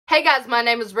Hey guys, my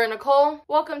name is Britt Nicole.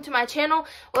 Welcome to my channel.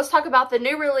 Let's talk about the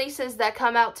new releases that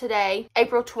come out today,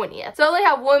 April 20th. So I only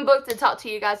have one book to talk to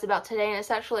you guys about today, and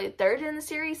it's actually the third in the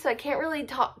series, so I can't really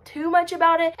talk too much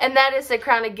about it. And that is The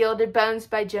Crown of Gilded Bones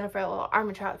by Jennifer L.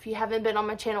 Armentrout. If you haven't been on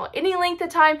my channel any length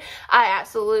of time, I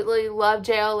absolutely love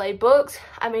JLA books.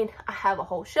 I mean, I have a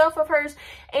whole shelf of hers,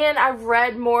 and I've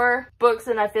read more books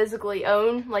than I physically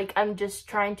own. Like, I'm just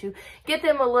trying to get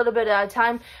them a little bit at a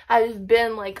time. I've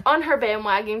been like on her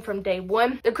bandwagon from day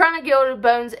one. The Crown of Gilded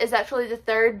Bones is actually the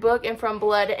third book in From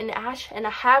Blood and Ash, and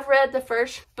I have read the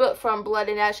first book, From Blood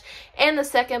and Ash, and the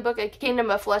second book, A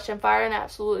Kingdom of Flesh and Fire, and I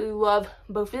absolutely love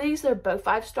both of these. They're both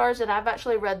 5 stars, and I've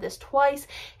actually read this twice,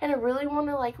 and I really want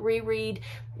to like reread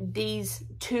these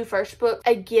two first books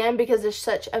again because they're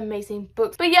such amazing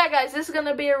books. But yeah guys, this is going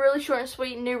to be a really short and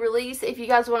sweet new release. If you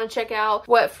guys want to check out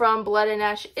what From Blood and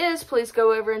Ash is, please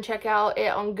go over and check out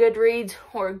it on Goodreads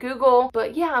or Google.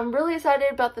 But yeah, I'm really excited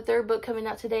about the third book coming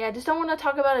out today. I just don't want to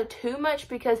talk about it too much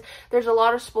because there's a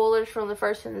lot of spoilers from the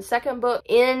first and the second book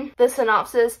in the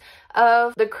synopsis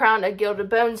of The Crown of Gilded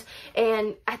Bones,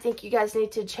 and I think you guys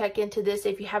need to check into this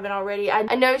if you haven't already.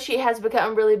 I know she has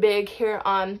become really big here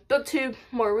on BookTube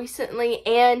more recently,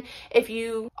 and if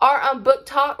you are on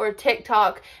BookTok or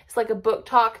TikTok, it's like a book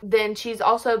talk, then she's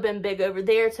also been big over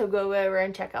there, so go over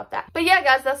and check out that. But yeah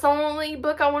guys, that's the only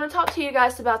book I want to talk to you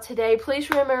guys about today. Please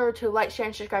remember to like, share,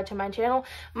 and subscribe to my channel.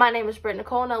 My name is Britt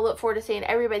Nicole, and I look forward to seeing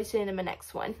everybody soon in my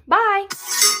next one. Bye!